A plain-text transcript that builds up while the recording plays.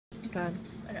Good.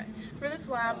 Okay. For this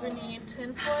lab, we need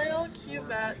tinfoil,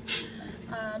 cuvettes,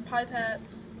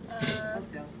 pipettes,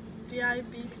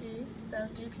 DPIP,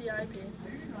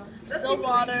 distilled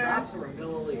water,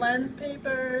 lens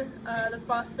paper, the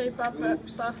phosphate buffer,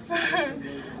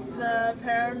 the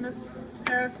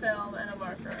parafilm, and a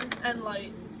marker, and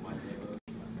light.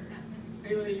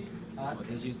 What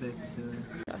did you say, Cecilia?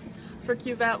 For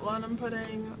cuvette 1, I'm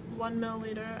putting 1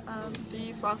 milliliter of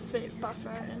the phosphate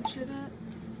buffer into that.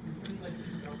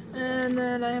 And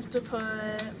then I have to put,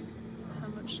 how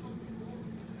much?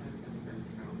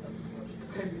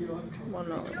 1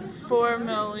 milliliter. 4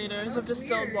 milliliters of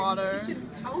distilled water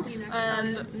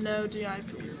and no DIP.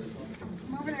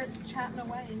 I'm over there chatting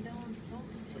away and Dylan's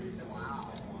filming.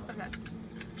 Wow. Okay.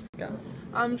 Go.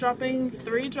 I'm dropping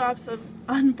 3 drops of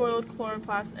unboiled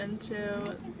chloroplast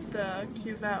into the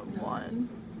cuvette 1.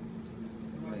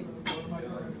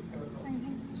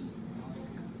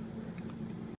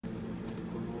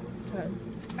 Good.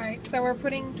 Alright, so we're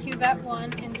putting cuvette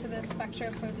 1 into the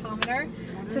spectrophotometer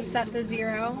to set the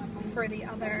 0 for the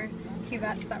other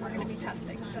cuvettes that we're going to be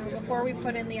testing. So before we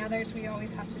put in the others, we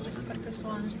always have to just put this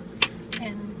one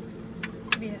in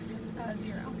via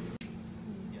 0.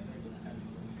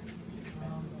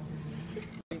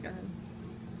 Go ahead.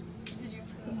 Did you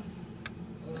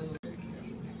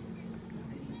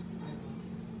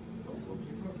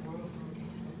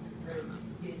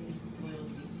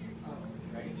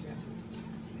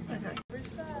Okay.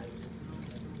 Where's that?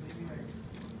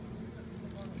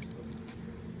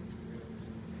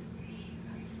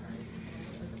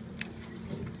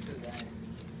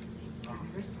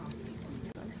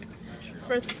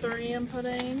 For 3, I'm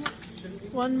putting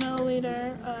 1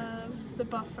 milliliter of the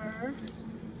buffer.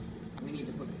 We need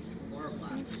to put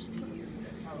chloroplast.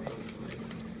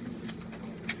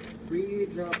 3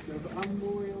 drops of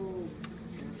unboiled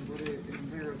and put it in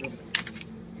there.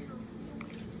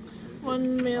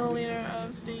 1 milliliter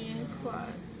of the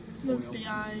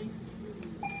BI.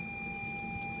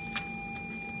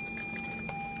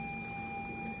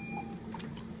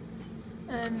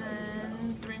 And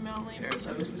then 3 milliliters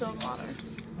of distilled water.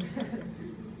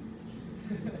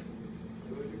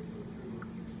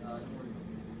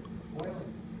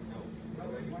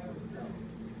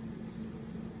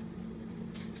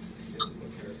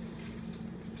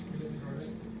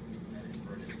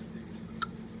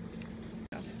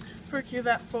 For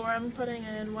cuvette 4, I'm putting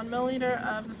in 1 milliliter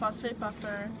of the phosphate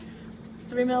buffer,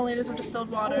 3 milliliters of distilled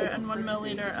water, and 1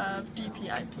 milliliter of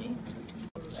DPIP.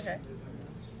 Okay.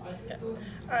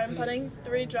 Alright, I'm putting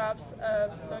 3 drops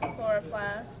of the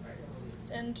chloroplast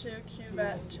into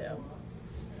cuvette 2.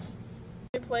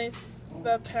 Replace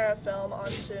the parafilm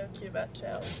onto cuvette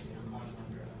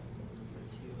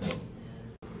 2.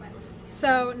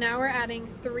 So now we're adding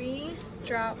 3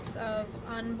 drops of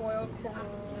unboiled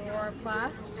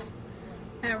chloroplasts,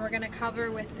 and we're going to cover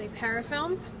with the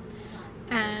parafilm,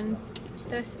 and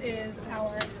this is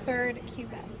our 3rd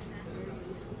cuvette.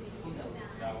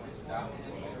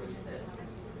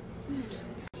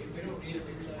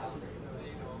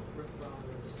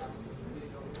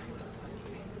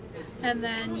 And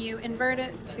then you invert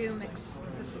it to mix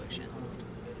the solutions.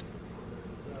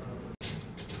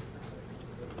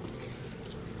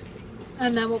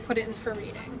 And then we'll put it in for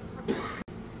reading.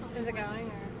 Is it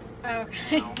going? Or? Oh,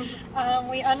 okay.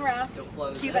 We unwrapped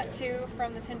cuvette 2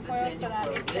 from the tinfoil so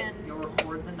that it can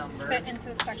fit into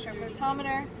the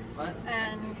spectrophotometer. What?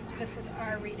 And this is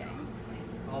our reading.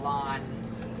 Hold on.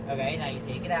 Okay, now you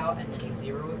take it out and then you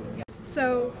zero it.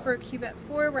 So for cuvette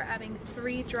 4, we're adding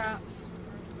 3 drops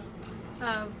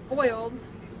of oiled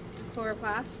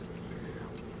chloroplast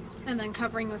and then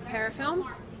covering with parafilm.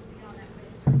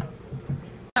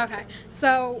 Okay,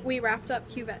 so we wrapped up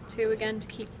cuvette 2 again to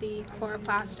keep the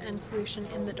chloroplast and solution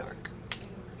in the dark.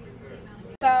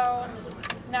 So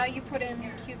now you put in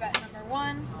cuvette number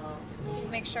 1,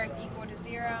 make sure it's equal to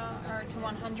 0 or to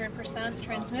 100%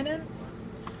 transmittance.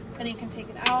 Then you can take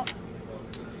it out,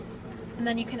 and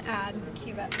then you can add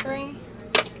cuvette 3.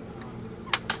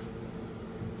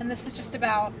 And this is just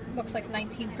about, looks like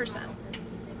 19%.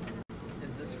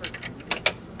 Is this for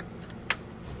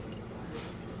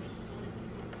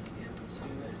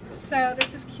So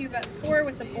this is cuvette 4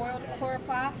 with the boiled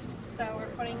chloroplast. So we're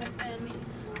putting this in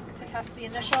to test the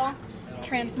initial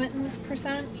transmittance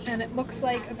percent, and it looks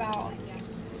like about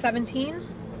 17.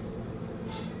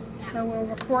 So we'll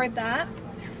record that,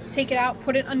 take it out,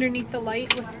 put it underneath the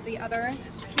light with the other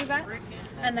cuvettes,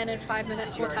 and then in 5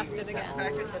 minutes we'll test it again.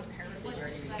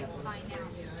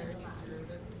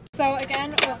 So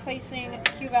again, we're placing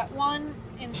cuvette 1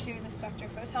 into the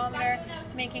spectrophotometer,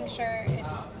 making sure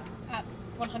it's at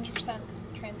 100%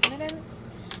 transmittance,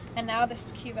 And now this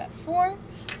is cuvette 4.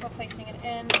 We're placing it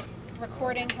in,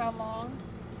 recording how long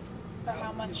or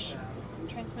how much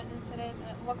transmittance it is, and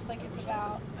it looks like it's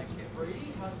about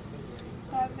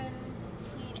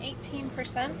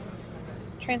 18%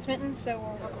 transmittance, so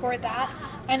we'll record that.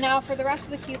 And now for the rest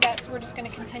of the cuvettes, we're just going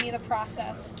to continue the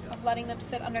process of letting them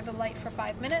sit under the light for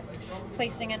 5 minutes,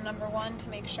 placing in number 1 to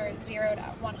make sure it's zeroed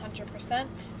at 100%,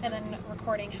 and then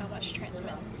recording how much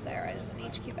transmittance there is in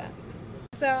each cuvette.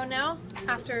 So now,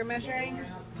 after measuring,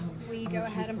 we go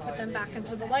ahead and put them back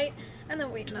into the light and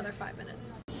then wait another 5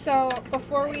 minutes. So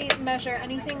before we measure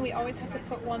anything, we always have to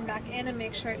put one back in and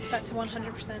make sure it's set to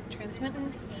 100%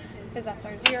 transmittance, because that's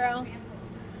our 0.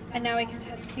 And now we can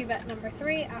test cuvette number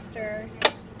 3 after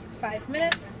 5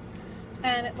 minutes,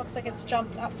 and it looks like it's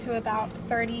jumped up to about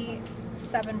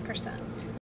 37%.